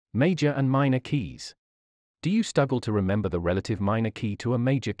Major and minor keys. Do you struggle to remember the relative minor key to a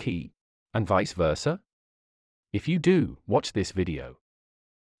major key, and vice versa? If you do, watch this video.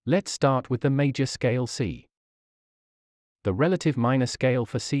 Let's start with the major scale C. The relative minor scale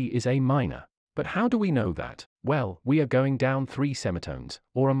for C is A minor. But how do we know that? Well, we are going down 3 semitones,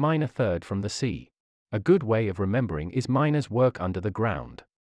 or a minor third from the C. A good way of remembering is minors work under the ground.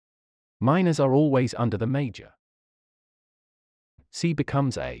 Minors are always under the major. C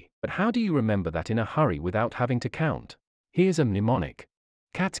becomes A, but how do you remember that in a hurry without having to count? Here's a mnemonic.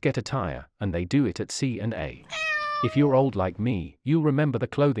 Cats get a tire, and they do it at C and A. If you're old like me, you'll remember the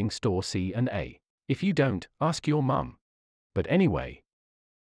clothing store C and A. If you don't, ask your mum. But anyway,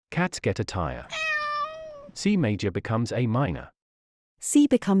 cats get a tire. C major becomes A minor. C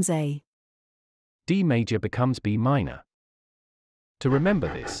becomes A. D major becomes B minor. To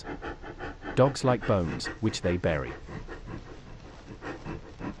remember this, dogs like bones, which they bury.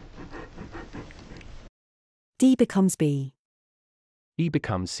 D becomes B. E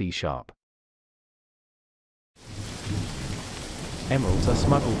becomes C sharp. Emeralds are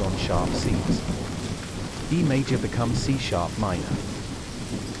smuggled on sharp Cs. E major becomes C sharp minor.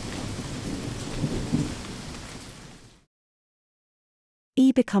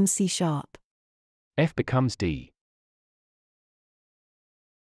 E becomes C sharp. F becomes D.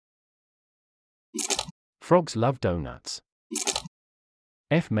 Frogs love donuts.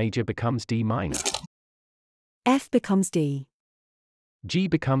 F major becomes D minor. F becomes D. G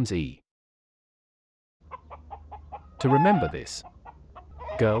becomes E. To remember this,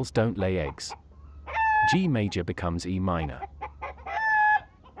 girls don't lay eggs. G major becomes E minor.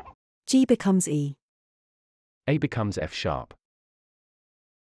 G becomes E. A becomes F sharp.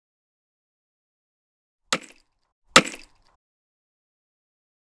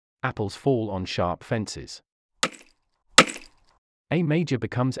 Apples fall on sharp fences. A major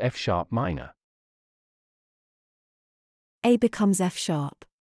becomes F sharp minor. A becomes F sharp.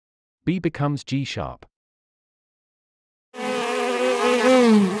 B becomes G sharp.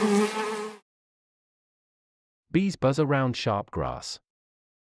 Bees buzz around sharp grass.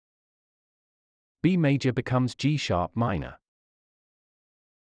 B major becomes G sharp minor.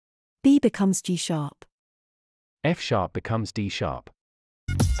 B becomes G sharp. F sharp becomes D sharp.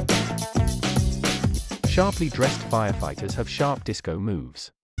 Sharply dressed firefighters have sharp disco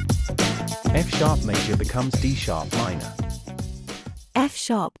moves. F sharp major becomes D sharp minor. F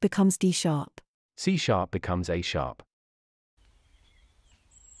sharp becomes D sharp. C sharp becomes A sharp.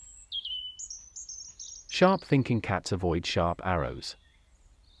 Sharp thinking cats avoid sharp arrows.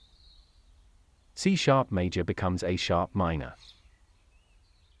 C sharp major becomes A sharp minor.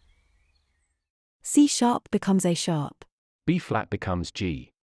 C sharp becomes A sharp. B flat becomes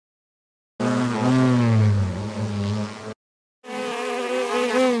G.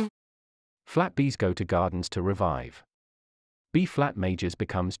 Flat Bs go to gardens to revive. B flat majors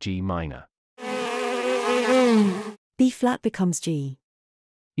becomes G minor. B flat becomes G.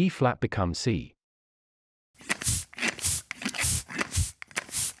 E flat becomes C.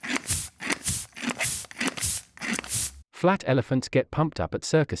 Flat elephants get pumped up at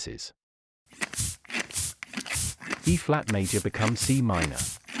circuses. E flat major becomes C minor.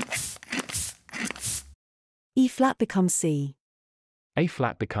 E flat becomes C. A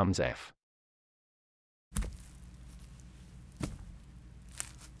flat becomes F.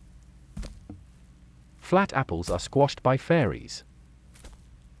 Flat apples are squashed by fairies.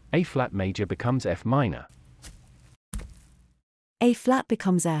 A flat major becomes F minor. A flat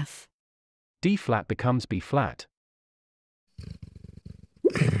becomes F. D flat becomes B flat.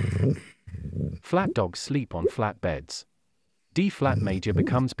 Flat dogs sleep on flat beds. D flat major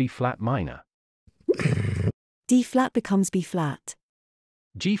becomes B flat minor. D flat becomes B flat.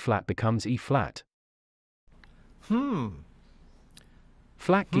 G flat becomes E flat.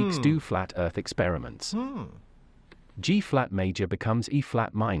 Flat geeks do flat earth experiments. G flat major becomes E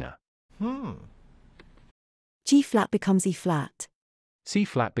flat minor. G flat becomes E flat. C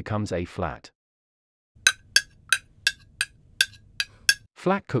flat becomes A flat.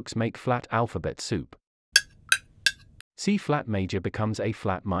 Flat cooks make flat alphabet soup. C flat major becomes A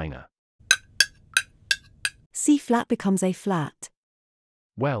flat minor. C flat becomes A flat.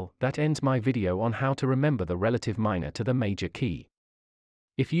 Well, that ends my video on how to remember the relative minor to the major key.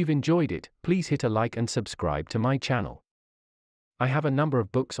 If you've enjoyed it, please hit a like and subscribe to my channel. I have a number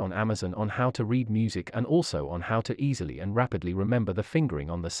of books on Amazon on how to read music and also on how to easily and rapidly remember the fingering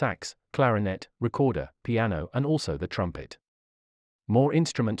on the sax, clarinet, recorder, piano and also the trumpet. More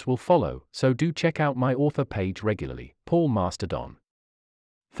instruments will follow, so do check out my author page regularly, Paul Mastodon.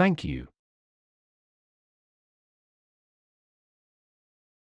 Thank you.